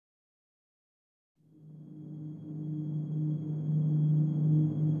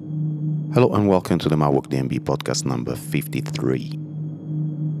Hello and welcome to the Mawok DnB podcast number 53.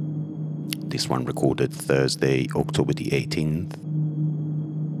 This one recorded Thursday, October the 18th.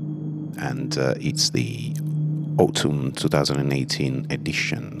 And it's the autumn 2018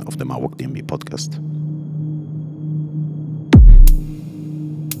 edition of the Mawok DnB podcast.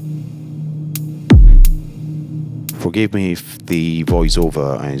 Forgive me if the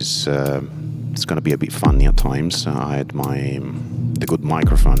voiceover is it's going to be a bit funny at times. I had the good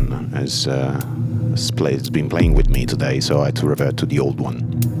microphone has been playing with me today, so I had to revert to the old one,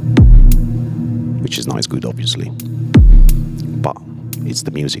 which is not as good, obviously. But it's the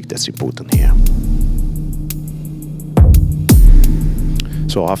music that's important here.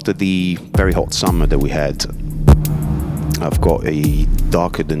 So after the very hot summer that we had, I've got a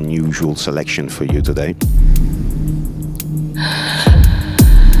darker than usual selection for you today.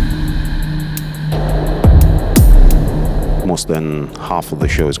 More than half of the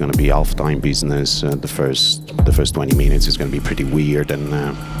show is going to be half-time business. The first 20 minutes is going to be pretty weird and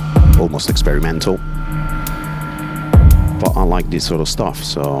almost experimental. But I like this sort of stuff,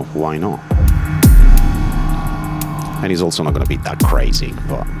 so why not? And it's also not going to be that crazy,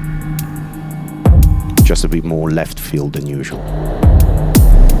 but just a bit more left field than usual.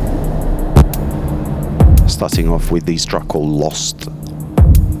 Starting off with this track called Lost,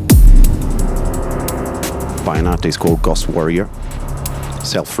 by an artist called Ghost Warrior,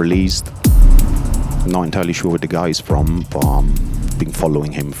 self-released. Not entirely sure where the guy is from, but been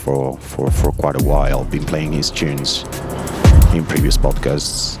following him for quite a while. Been playing his tunes in previous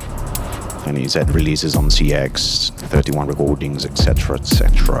podcasts, and he's had releases on CX, 31 Recordings, etc,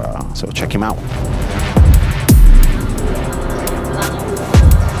 etc. So check him out.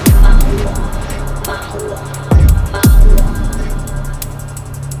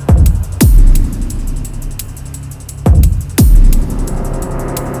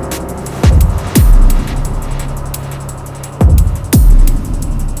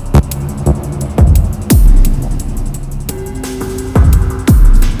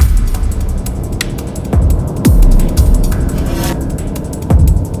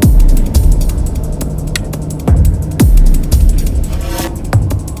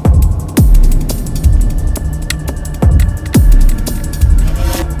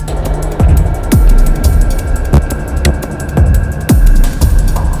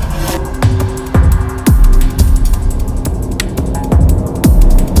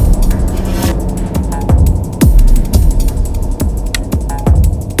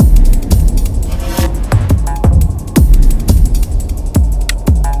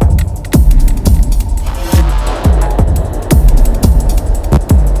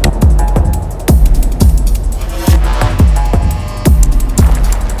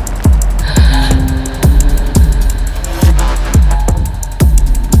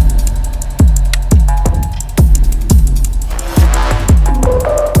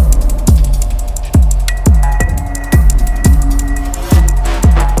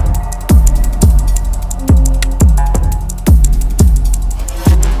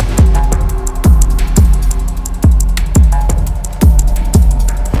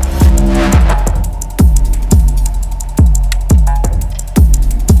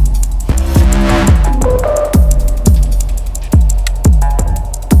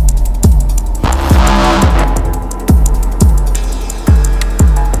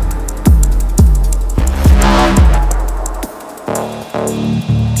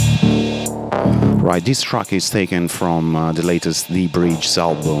 Right, this track is taken from the latest The Bridges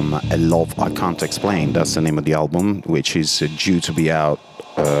album, A Love I Can't Explain. That's the name of the album, which is due to be out,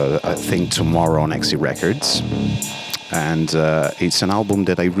 I think, tomorrow on Exit Records. And it's an album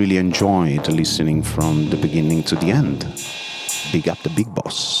that I really enjoyed listening from the beginning to the end. Big up the big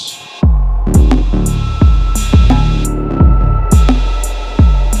boss.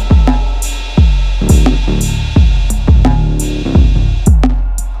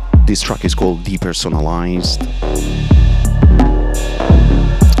 This track is called Depersonalized,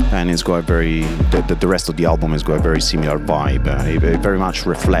 and it's got a the rest of the album has got a very similar vibe. It very much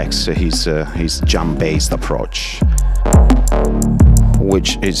reflects his jam-based approach,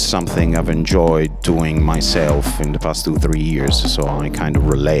 which is something I've enjoyed doing myself in the past 2-3 years, so I kind of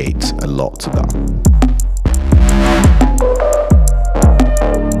relate a lot to that.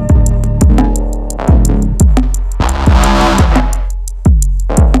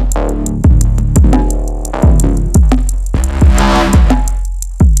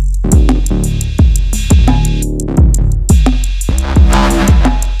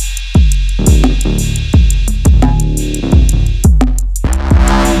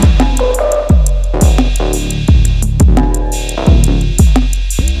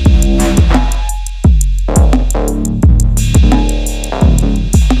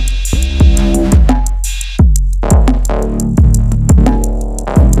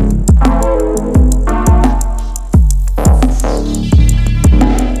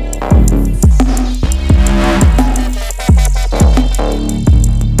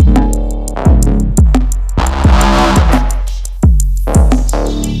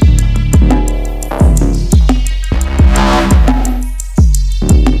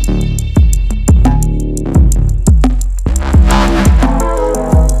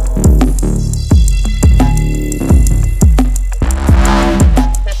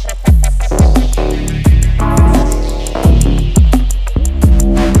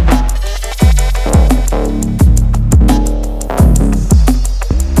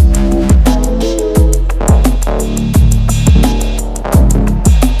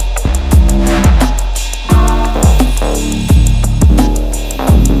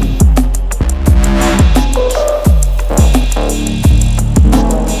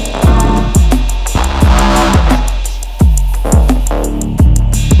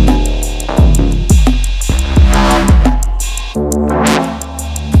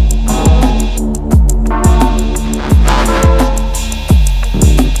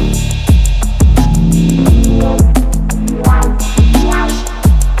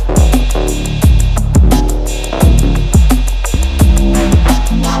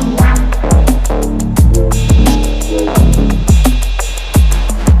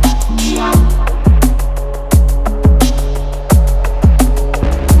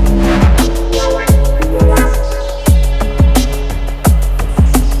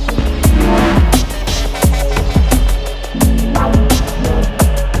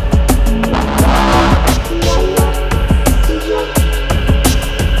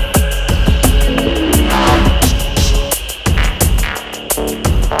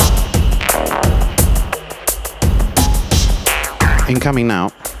 Incoming now,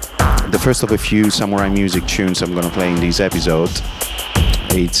 the first of a few samurai music tunes I'm gonna play in this episode.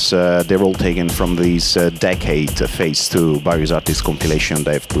 They're all taken from this Decade Phase 2 various artists compilation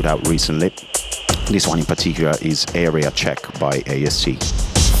they've put out recently. This one in particular is Area Check by ASC.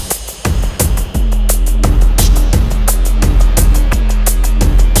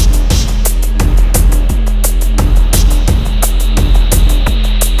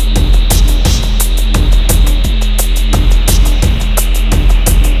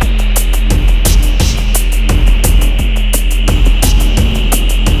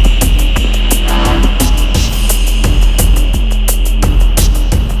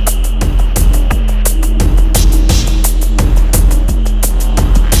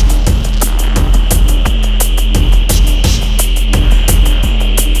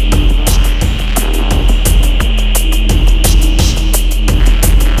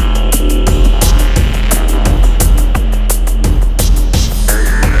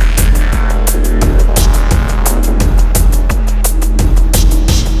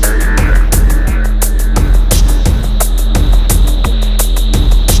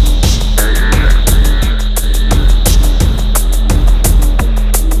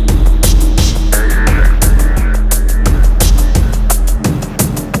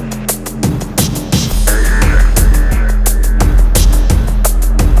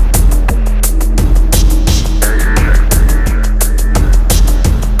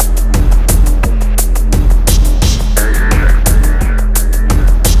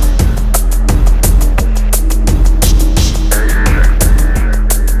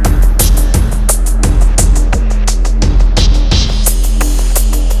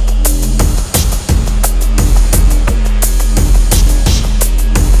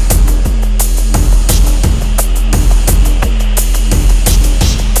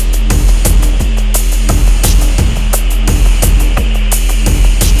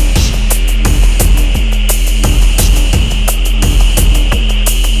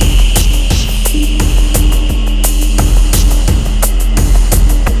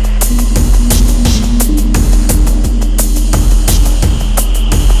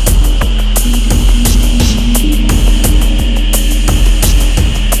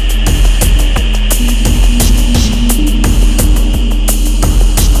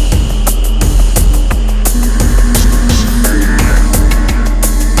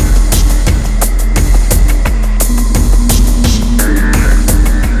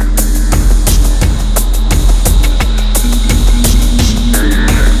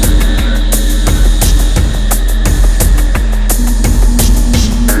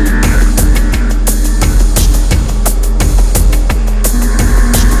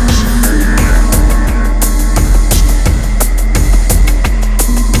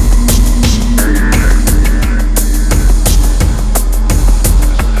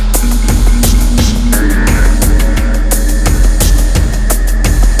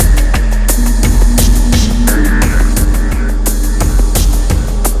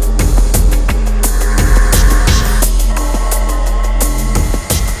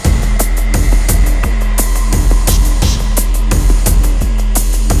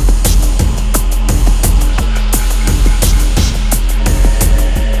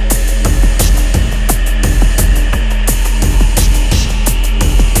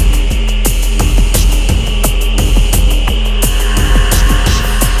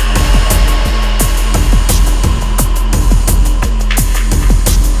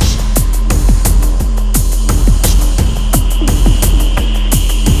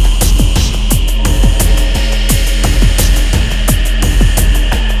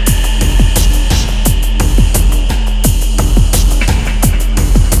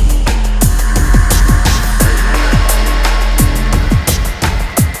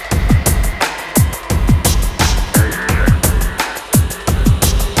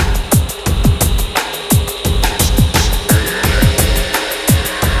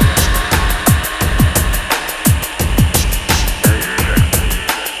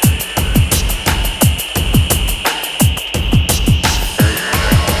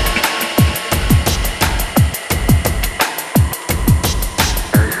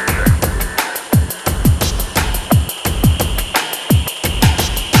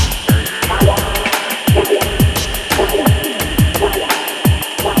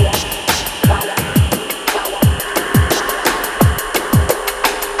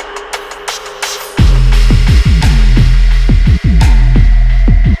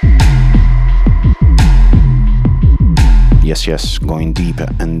 Yes, going deeper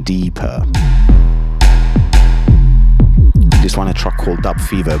and deeper. This one a track called Dub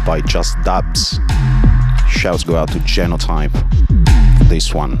Fever by Just Dubs. Shouts go out to Genotype.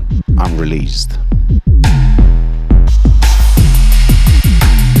 this one, unreleased.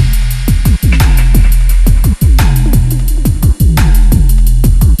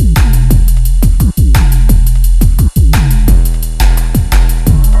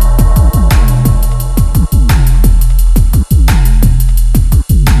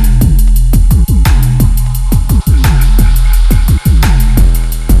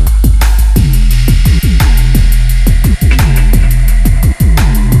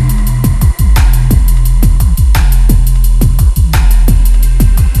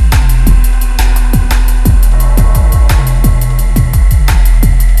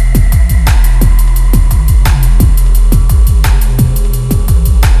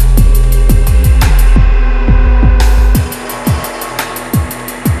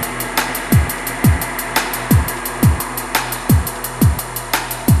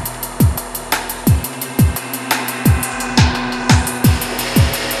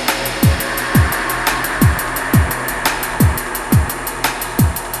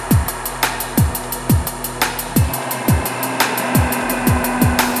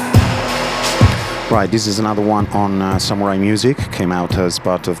 Right, this is another one on Samurai Music. Came out as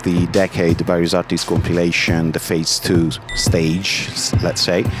part of the Decade Various Artists compilation, the Phase 2 stage, let's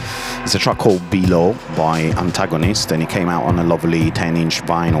say. It's a track called Below by Antagonist, and it came out on a lovely 10-inch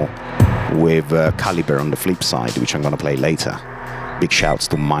vinyl with Caliber on the flip side, which I'm going to play later. Big shouts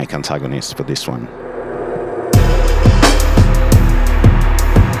to Mike Antagonist for this one.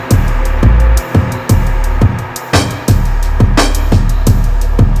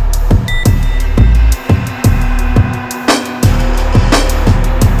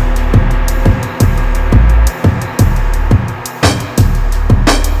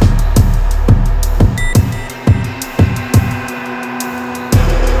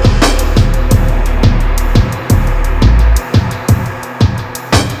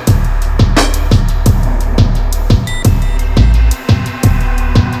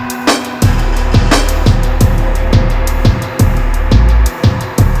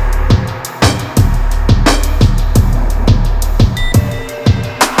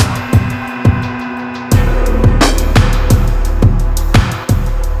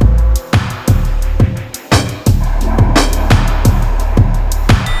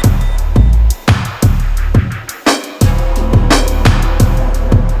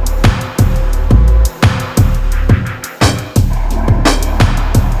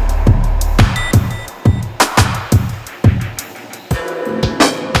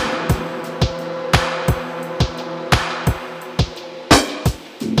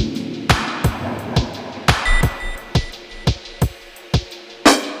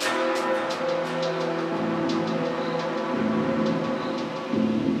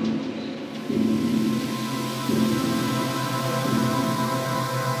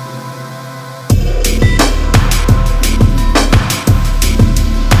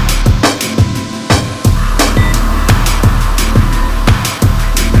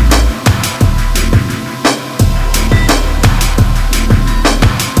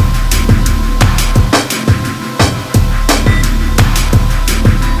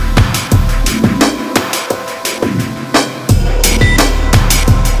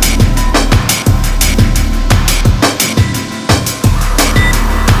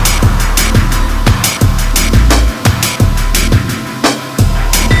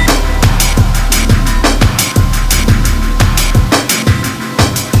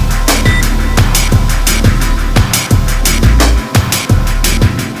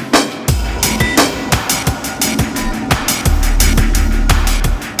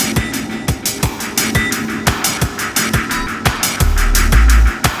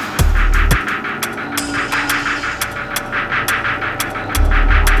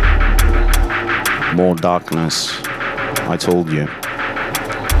 More darkness, I told you.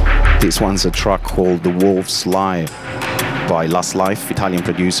 This one's a track called The Wolf's Lie by Last Life, Italian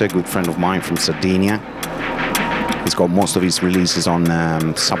producer, good friend of mine from Sardinia. He's got most of his releases on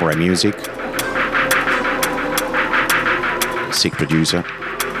Samurai Music. Sick producer.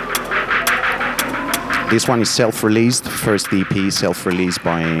 This one is self-released, first EP self-released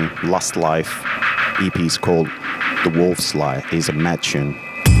by Last Life. EP is called The Wolf's Lie. It's a mad tune.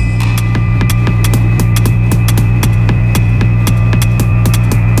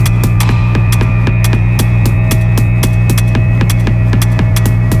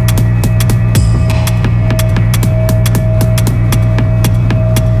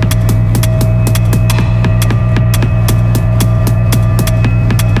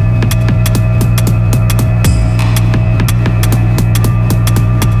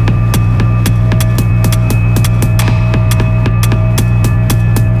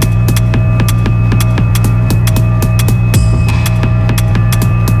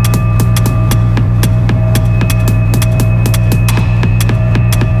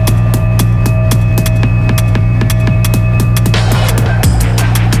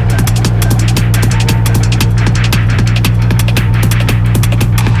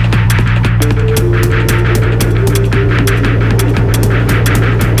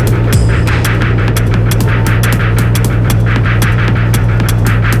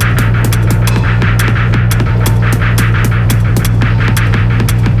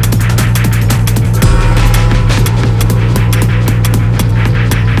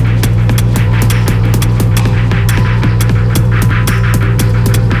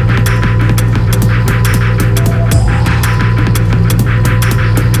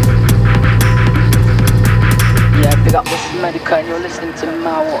 listening to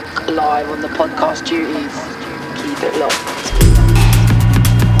Mawok live on the podcast duties. Keep it locked.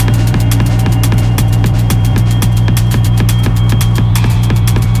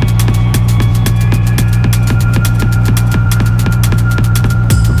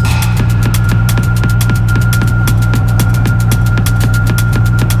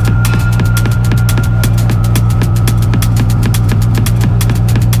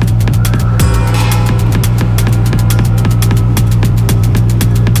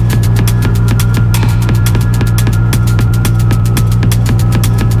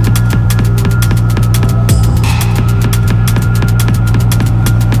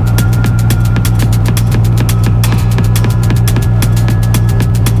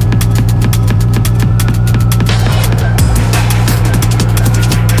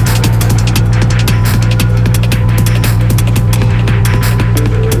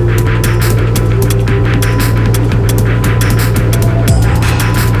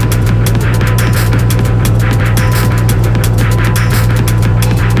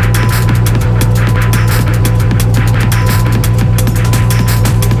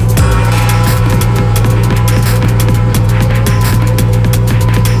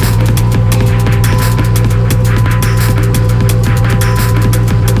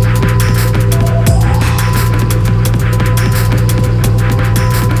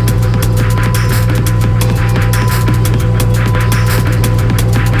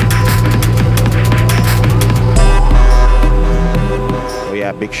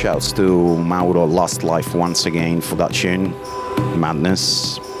 Big shouts to Mauro Lost Life once again for that tune.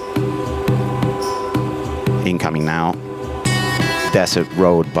 Madness. Incoming now. Desert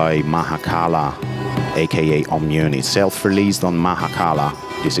Road by Mahakala, aka Omnuni. Self-released on Mahakala.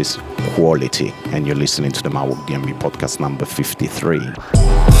 This is Quality, and you're listening to the Mawok DnB podcast number 53.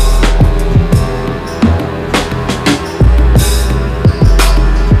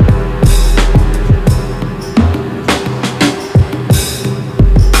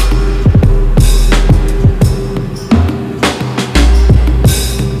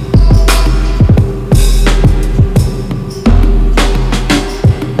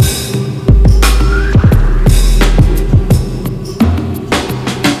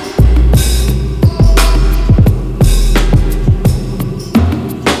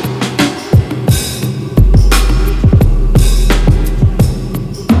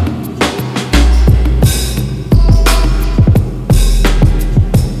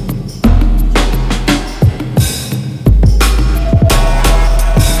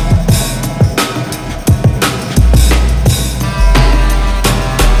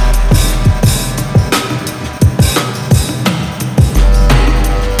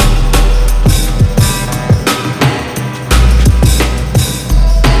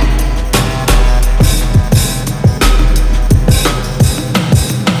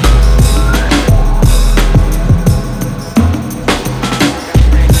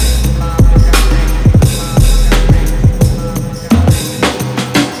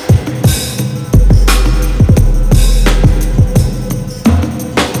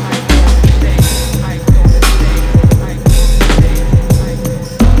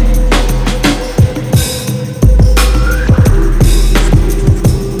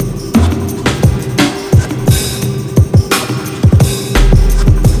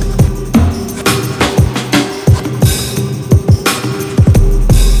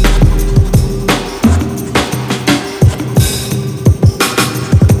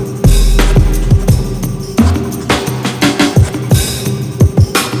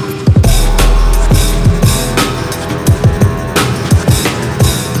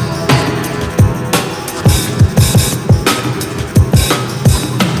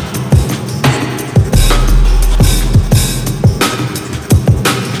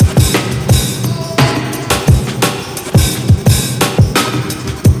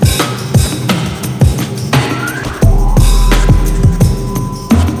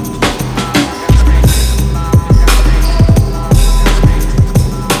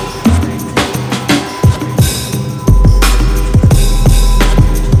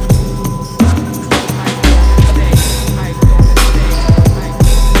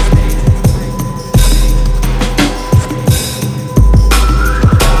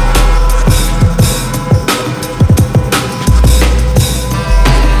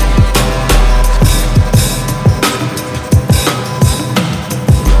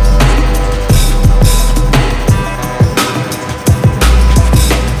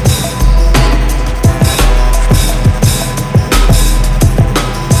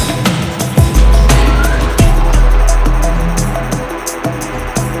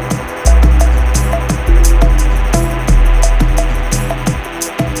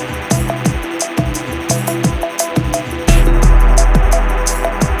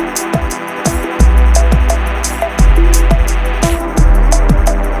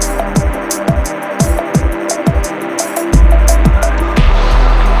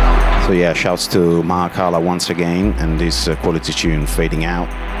 yeah, shouts to Mahakala once again and this quality tune, Fading Out.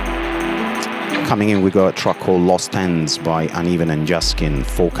 Coming in, we got a track called Lost Ends by Uneven and Jaskin,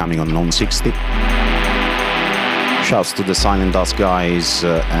 forthcoming on Non-60. Shouts to the Silent Dust guys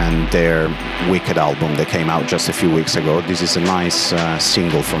and their Wicked album that came out just a few weeks ago. This is a nice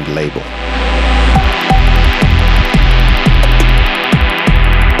single from the label.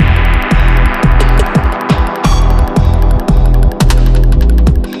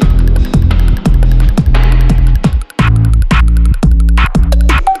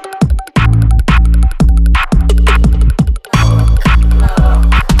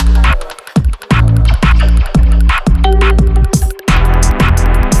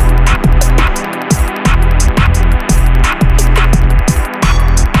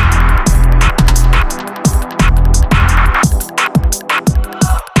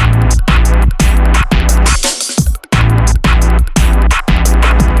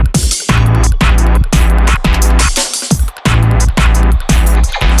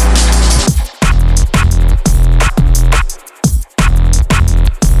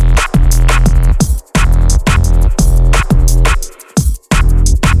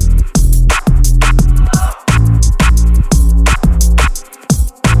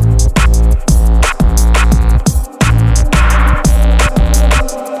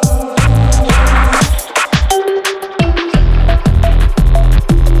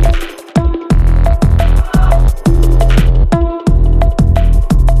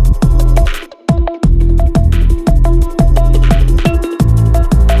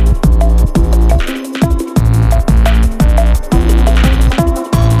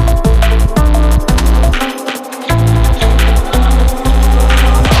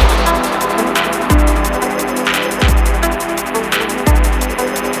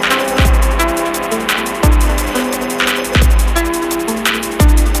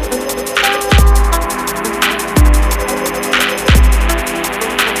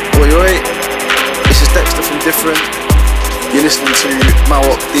 You're listening to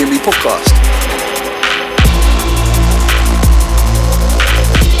Mawok DMB Podcast.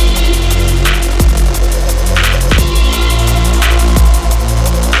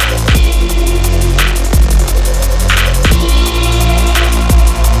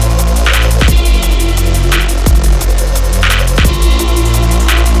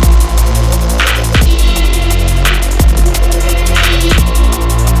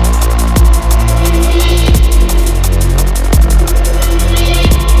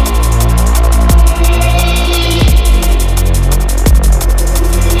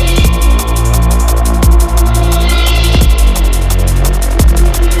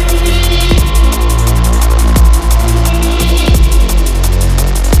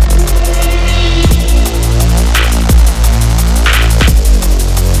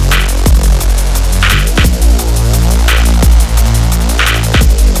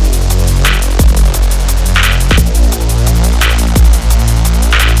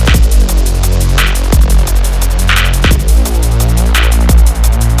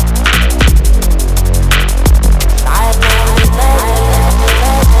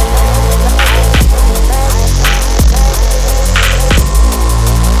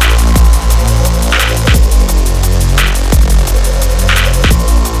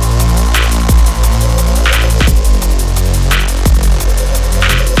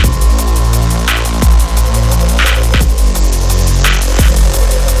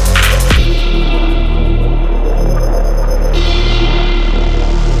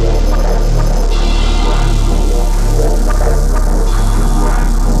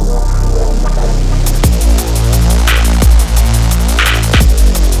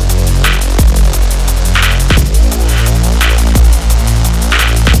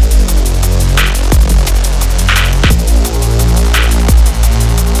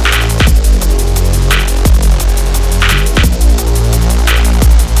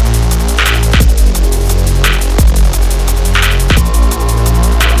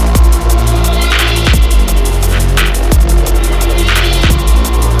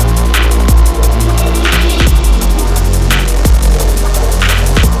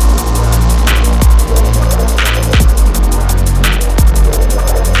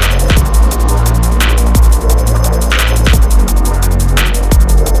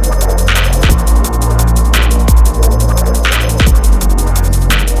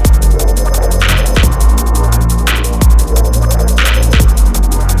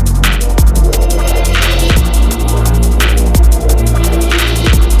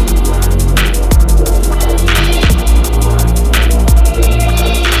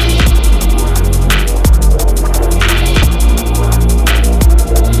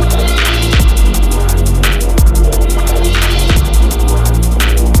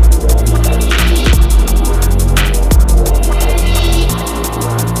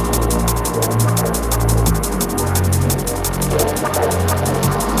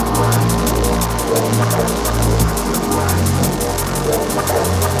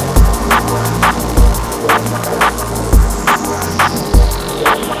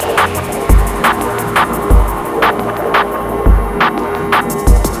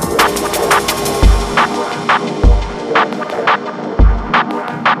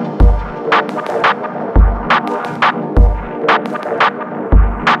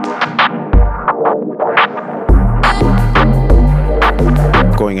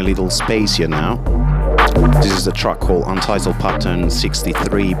 going a little spacier now. This is the track called Untitled Pattern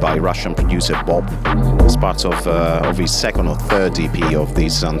 63 by Russian producer Bob. It's part of his second or third EP of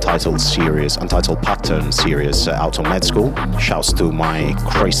this Untitled Pattern series out on Med School. Shouts to my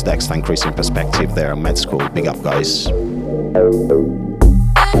Chris Dexter and Chris in Perspective there at Med School. Big up, guys.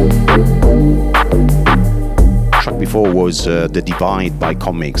 Track before was The Divide by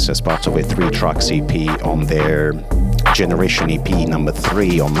Comics as part of a 3-track EP on their Generation EP number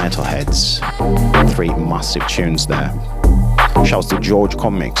 3 on Metalheads. 3 massive tunes there. Shouts to George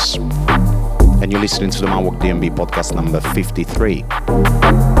Comics. And you're listening to the Mawok DnB podcast number 53.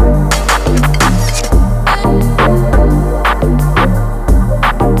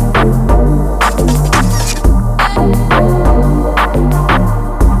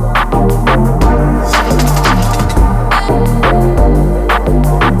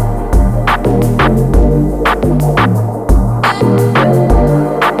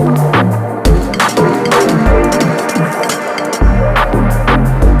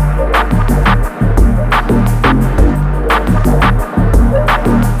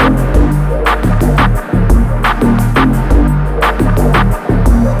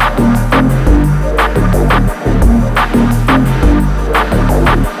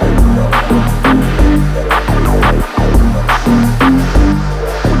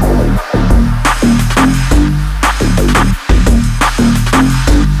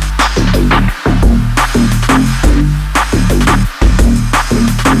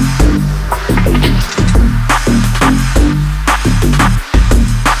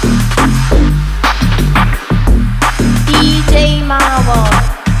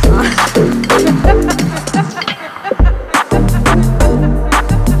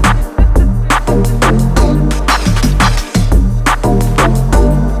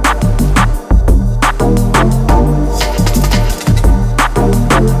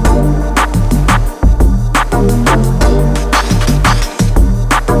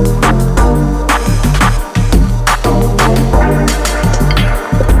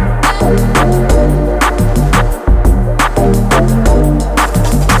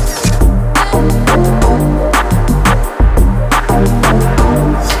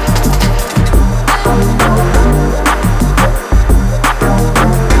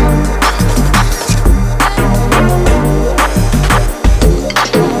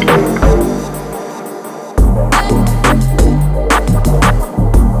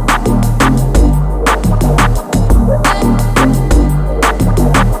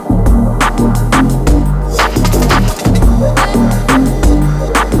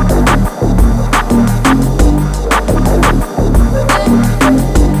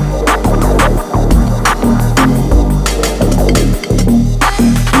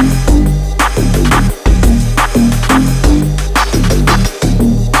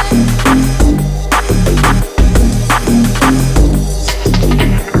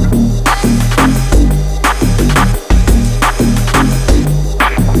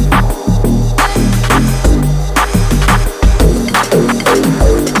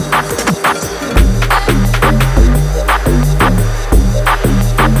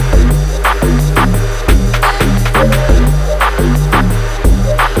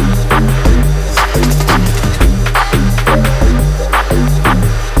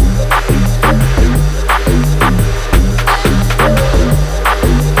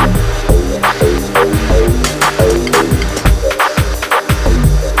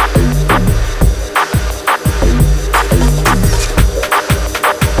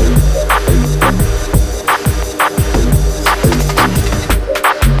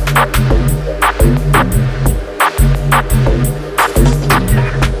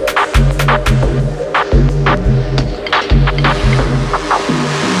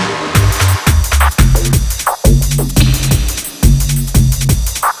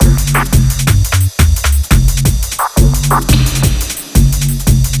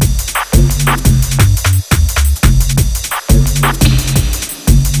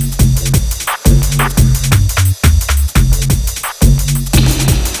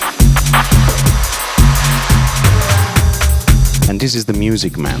 This is the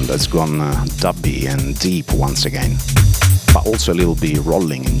Music Man that's gone dubby and deep once again, but also a little bit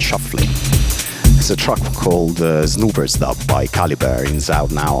rolling and shuffling. It's a track called Snoopers Dub by Caliber. It's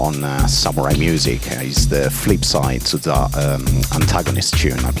out now on Samurai Music. It's the flip side to the Antagonist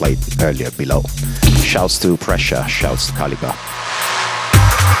tune I played earlier below. Shouts to Pressure, shouts to Caliber.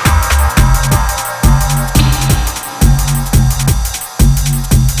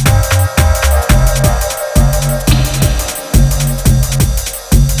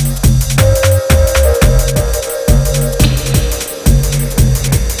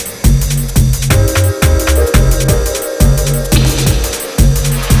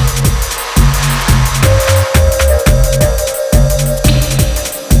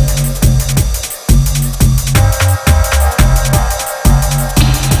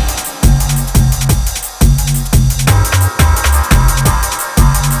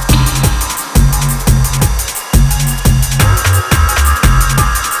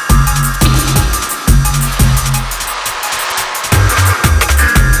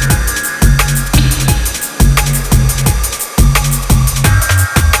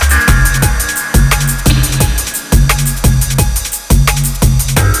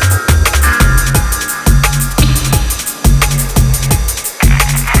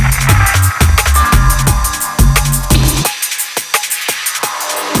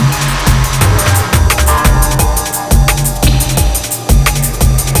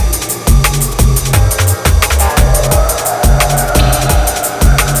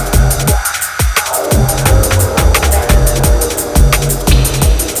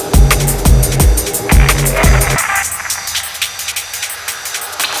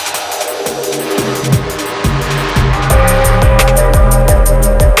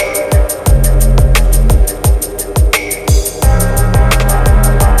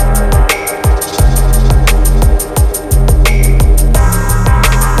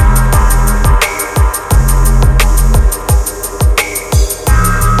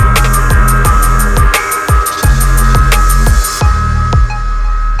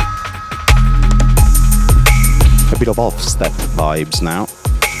 of off-step vibes now.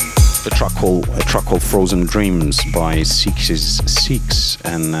 A track called Frozen Dreams by Six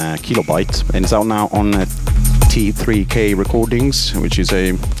and Kilobyte, and it's out now on T3K Recordings, which is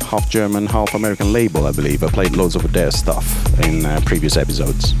a half German, half American label, I believe. I played loads of their stuff in previous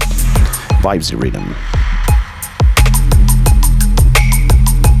episodes. Vibesy Rhythm.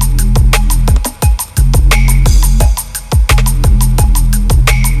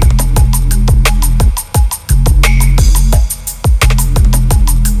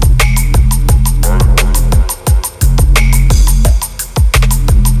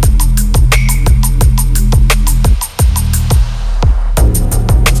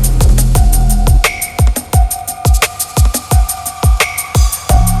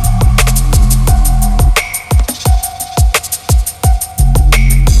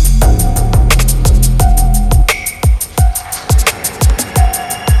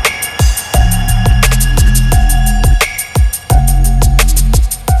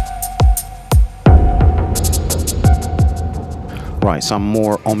 Some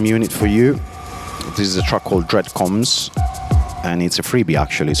more Omunit for you. This is a track called Dreadcoms, and it's a freebie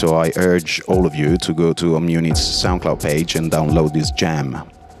actually, so I urge all of you to go to Omunit's SoundCloud page and download this jam,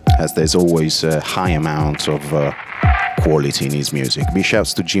 as there's always a high amount of quality in his music. Big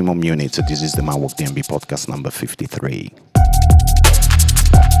shouts to Jim Omunit. This is the Mawok DnB podcast number 53.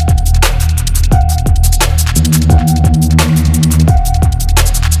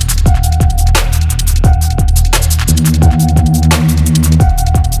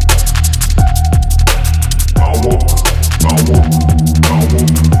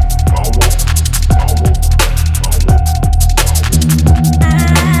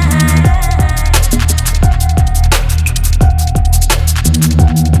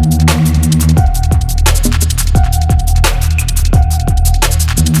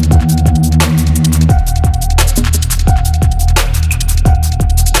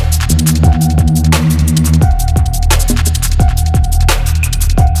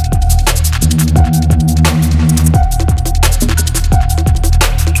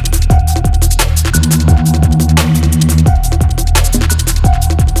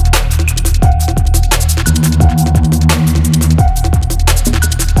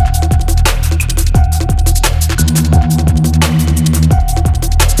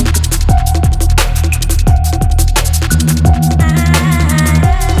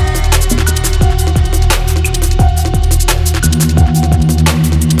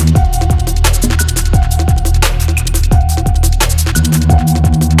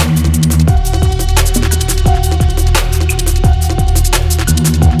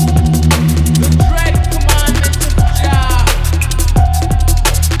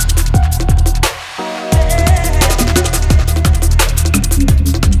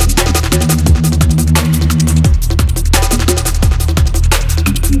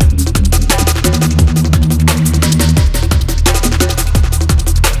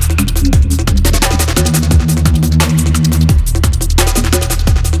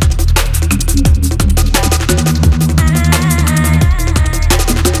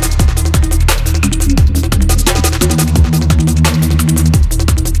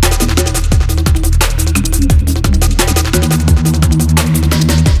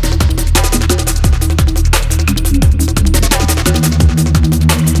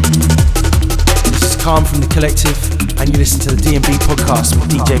 From the Collective, and you listen to the DnB podcast with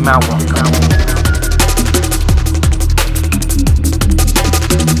DJ Mawok.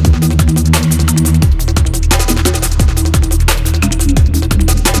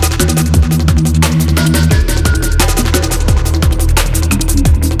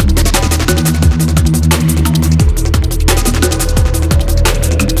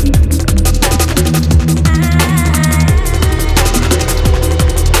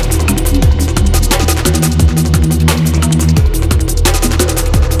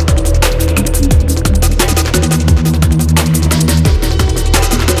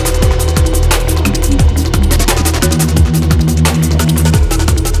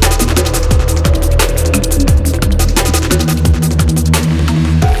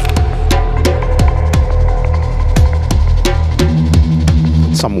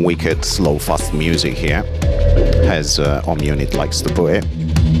 Some wicked, slow, fast music here, as Omunit likes to put it.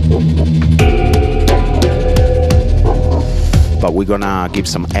 But we're gonna give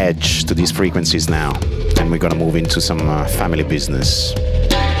some edge to these frequencies now, and we're gonna move into some family business.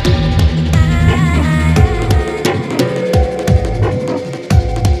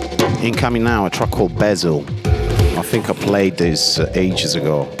 Incoming now, a track called Basil. I think I played this ages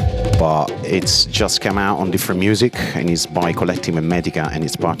ago, but it's just come out on Different Music, and it's by Collective and Medica, and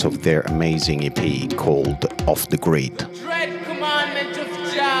it's part of their amazing EP called off the grid. Dread commandment of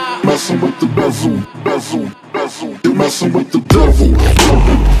Jah. Messing with the bezel, bezel, bezel. You're messing with the devil,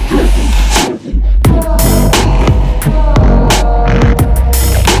 devil,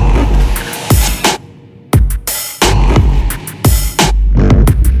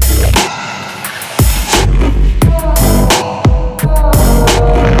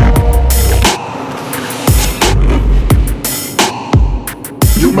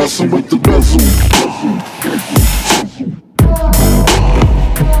 You're messing with the bezel,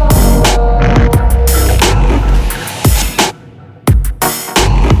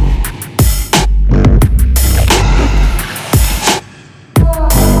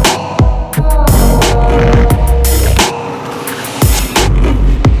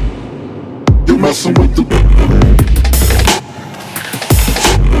 You're messing with the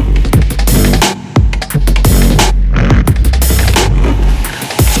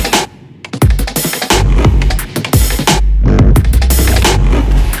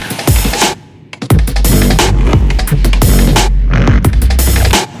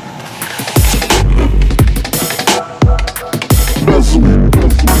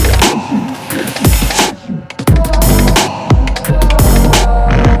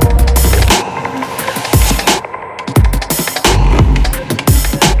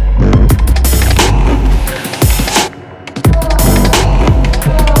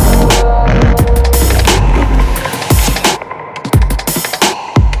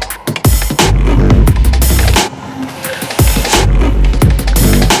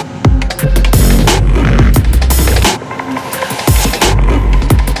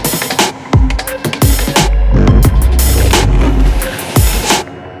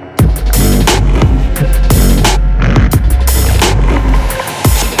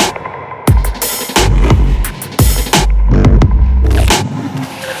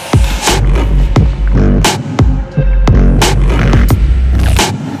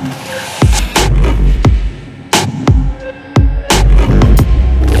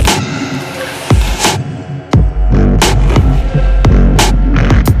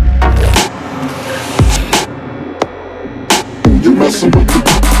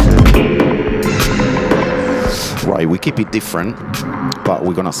Right, we keep it different, but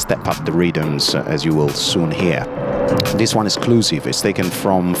we're gonna step up the rhythms as you will soon hear. This one exclusive is taken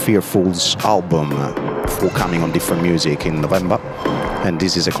from Fearful's album forthcoming on Different Music in November, and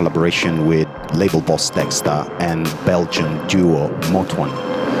this is a collaboration with label boss Dexter and Belgian duo Motwan.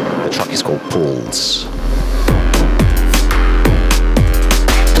 The track is called Pulse.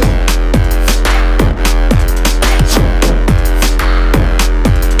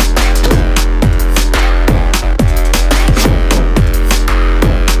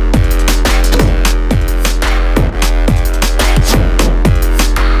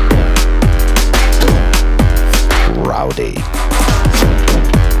 Rowdy.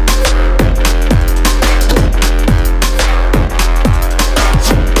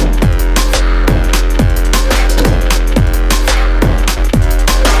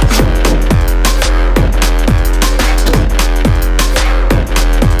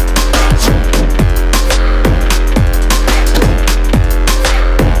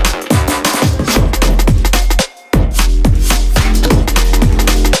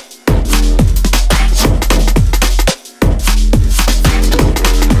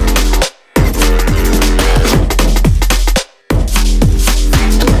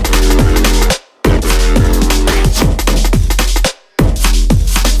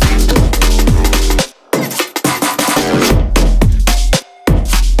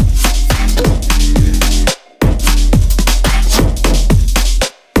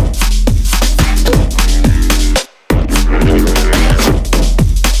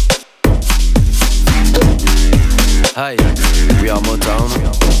 Hi, we are Motown,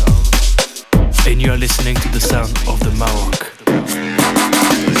 and you are listening to the sound of the Mawok.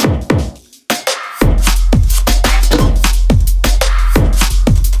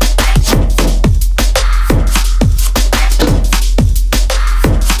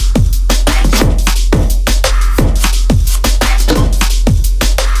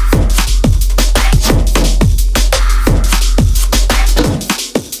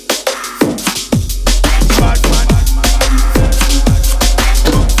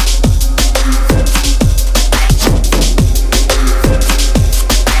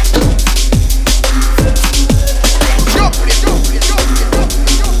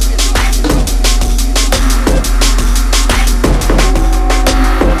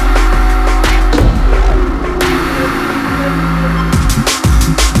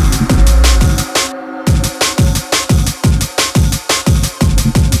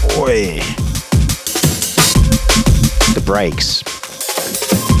 breaks.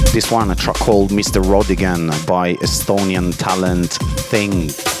 This one, a track called Mr. Rodigan by Estonian talent Thing,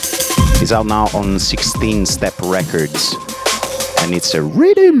 is out now on 16 Step Records, and it's a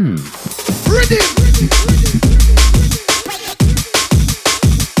rhythm.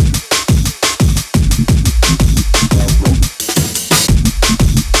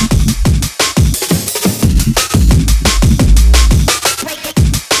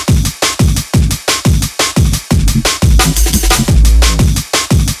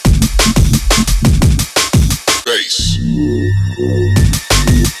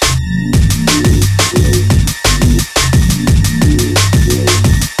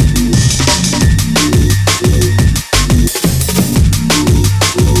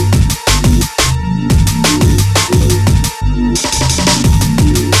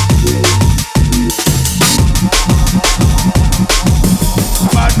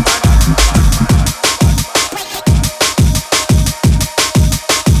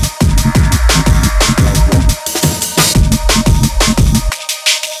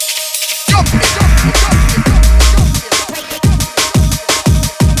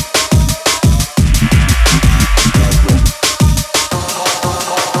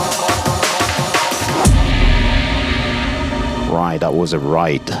 That was a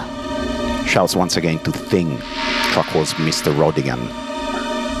ride. Shouts once again to Thing. Track was Mr. Rodigan.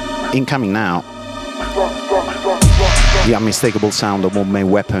 Incoming now, the unmistakable sound of Homemade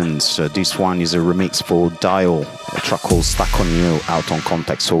Weapons. This one is a remix for Dial, a track called Stuck on You, out on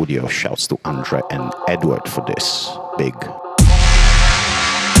Context Audio. Shouts to Andre and Edward for this. Big.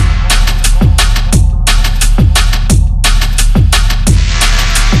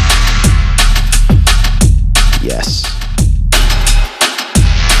 Yes.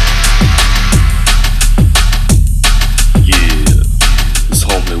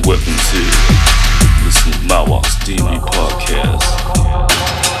 Welcome to listen to Mawok's DB Podcast.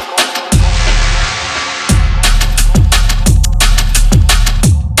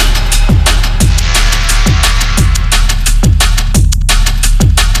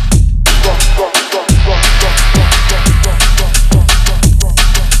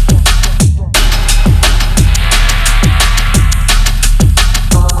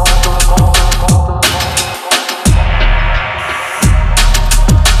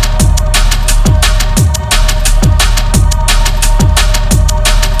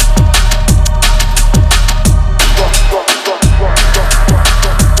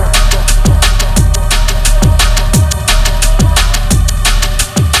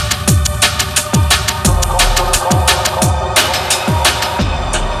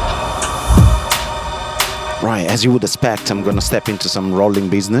 As you would expect, I'm gonna step into some rolling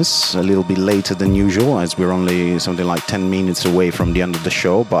business a little bit later than usual, as we're only something like 10 minutes away from the end of the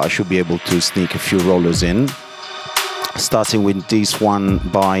show, but I should be able to sneak a few rollers in. Starting with this one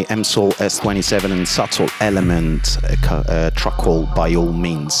by MSOL S27 and Subtle Element, a track called By All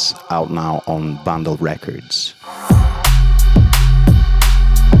Means, out now on Bundle Records.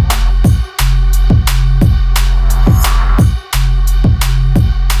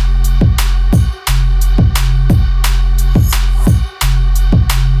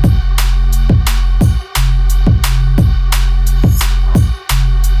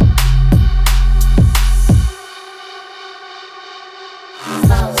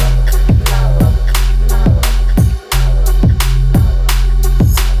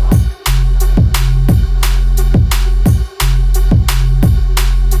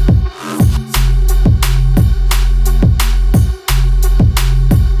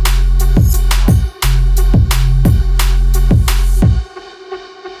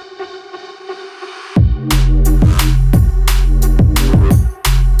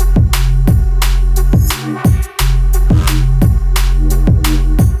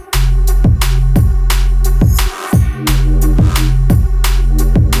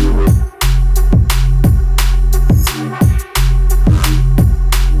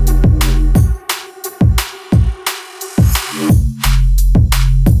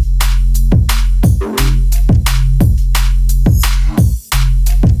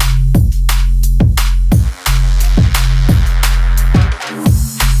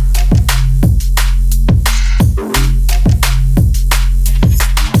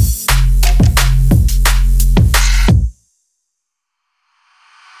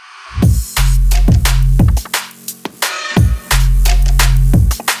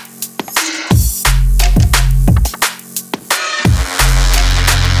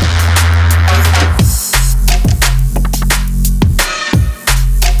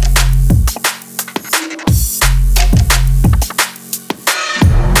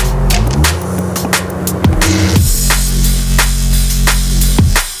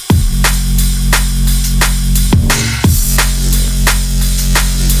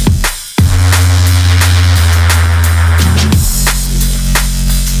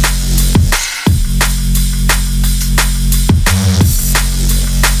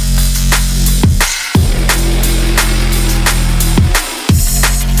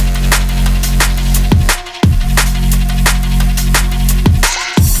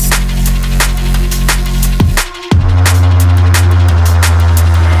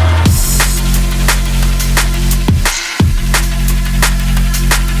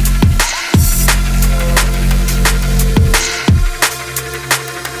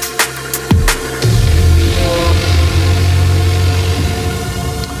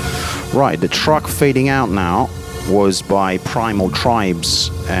 Right, the track fading out now was by Primal Tribes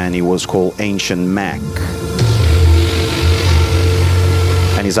and it was called Ancient Mac.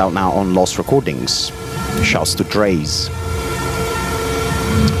 And it's out now on Lost Recordings. Shouts to Dre's.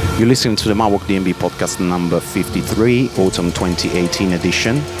 You're listening to the Mawok DnB podcast number 53, autumn 2018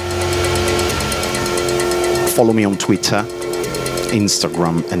 edition. Follow me on Twitter,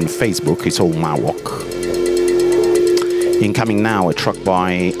 Instagram and Facebook. It's all Mawok. Incoming now, a track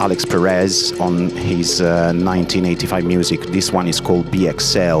by Alex Perez on his 1985 music. This one is called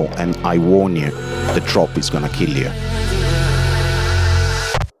BXL, and I warn you, the drop is gonna kill you.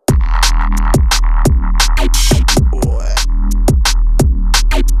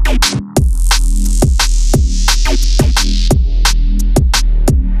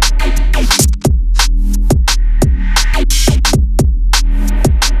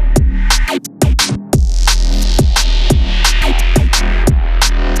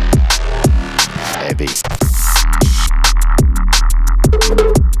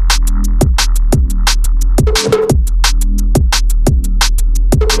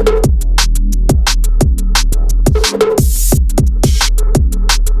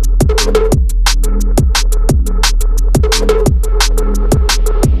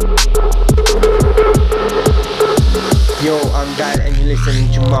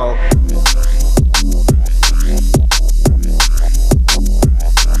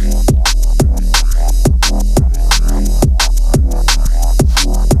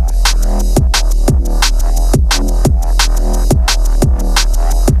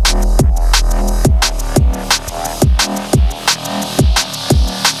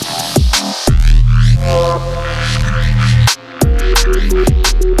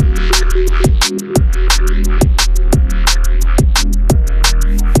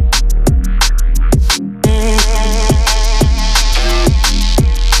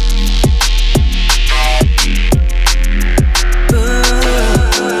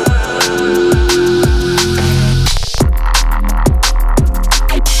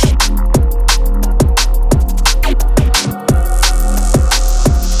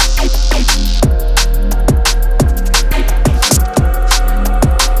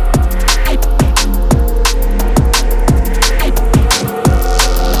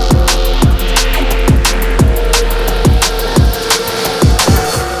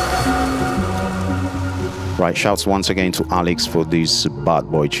 Shouts once again to Alex for this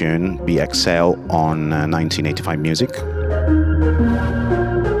bad boy tune, BXL on 1985 music.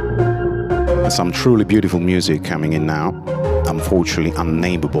 Some truly beautiful music coming in now, unfortunately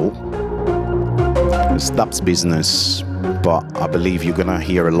unnameable. It's dub's business, but I believe you're gonna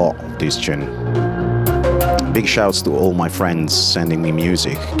hear a lot of this tune. Big shouts to all my friends sending me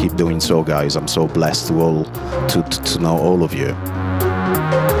music. Keep doing so, guys. I'm so blessed to know all of you.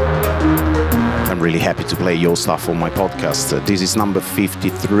 I'm really happy to play your stuff on my podcast. This is number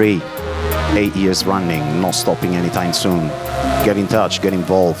 53, 8 years running, not stopping anytime soon. Get in touch, get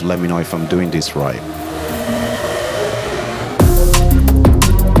involved, let me know if I'm doing this right.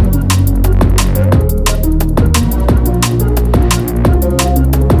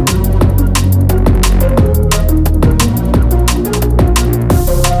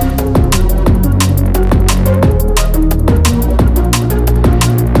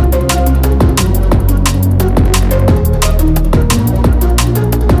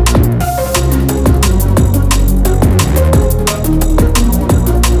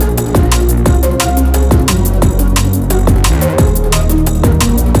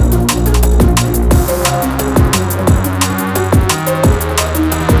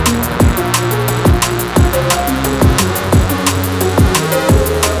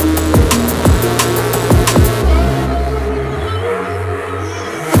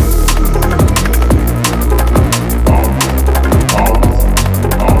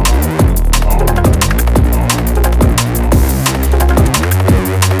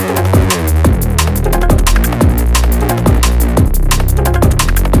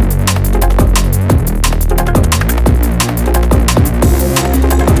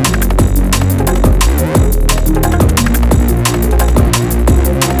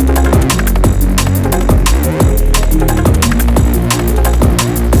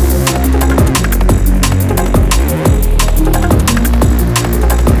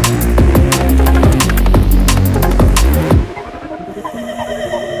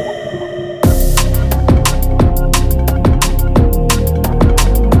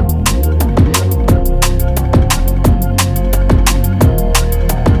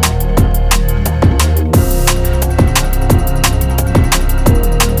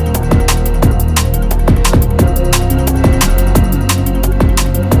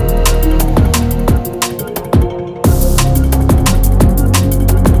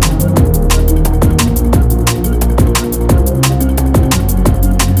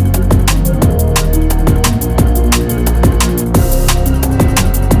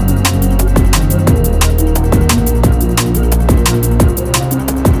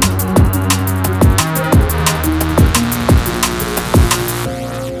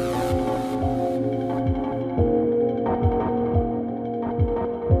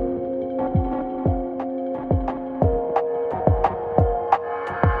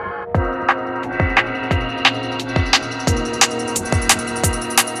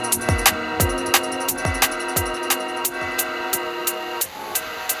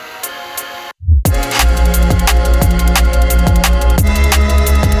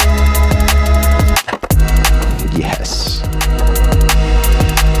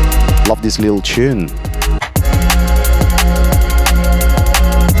 this little tune.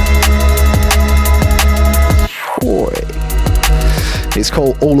 Boy. It's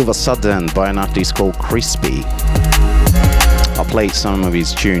called All of a Sudden by an artist called Crispy. I played some of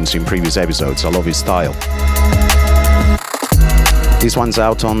his tunes in previous episodes. I love his style. This one's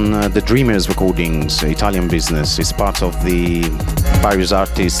out on the Dreamers Recordings, Italian business. It's part of the various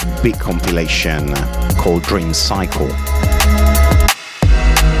artists' big compilation called Dream Cycle.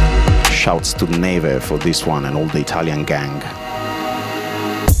 Shouts to Neve for this one and all the Italian gang.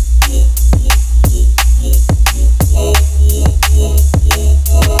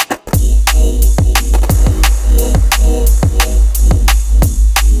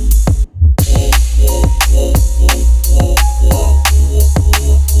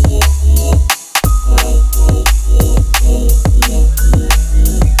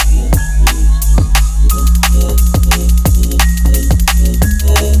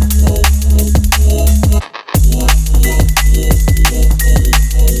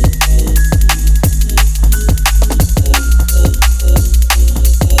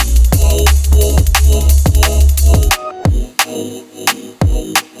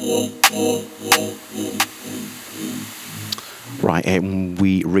 Right, and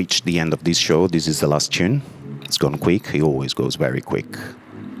we reached the end of this show. This is the last tune. It's gone quick. It always goes very quick.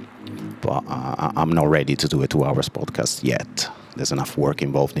 But I'm not ready to do a 2 hours podcast yet. There's enough work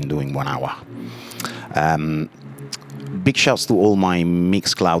involved in doing 1 hour. Big shouts to all my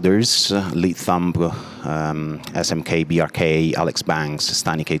Mixclouders, Lead Thumb, SMK, BRK, Alex Banks,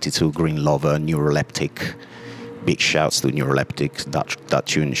 Static82, Green Lover, Neuroleptic. Big shouts to Neuroleptic. That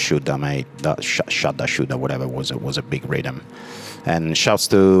tune Shoulda made, that Shoulda, whatever, was a big rhythm. And shouts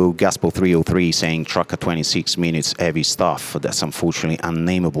to Gaspo303 saying track at 26 minutes, heavy stuff. That's unfortunately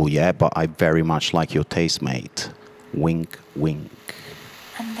unnameable yet, but I very much like your taste, mate. Wink, wink.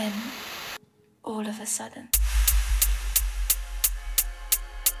 And then, all of a sudden.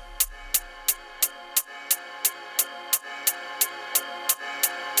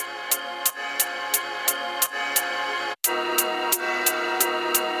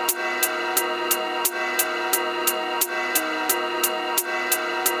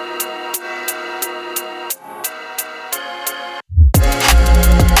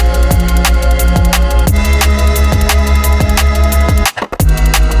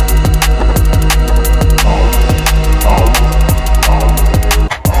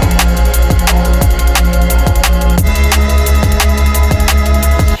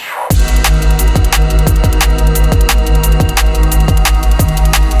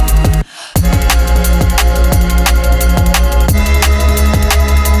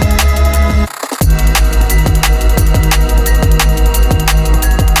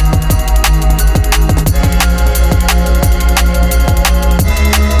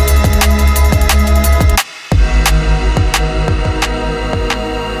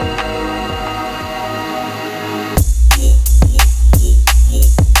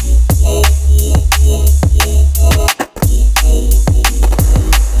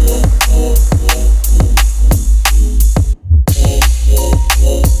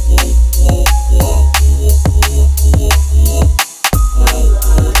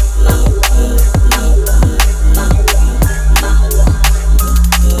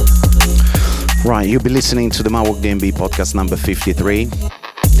 Right, you'll be listening to the Mawok DnB podcast number 53.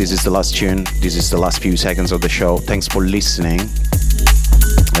 This is the last tune. This is the last few seconds of the show. Thanks for listening.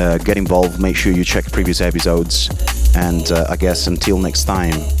 Get involved. Make sure you check previous episodes. And I guess until next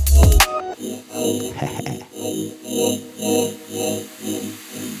time.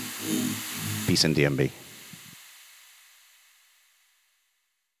 Peace and DnB.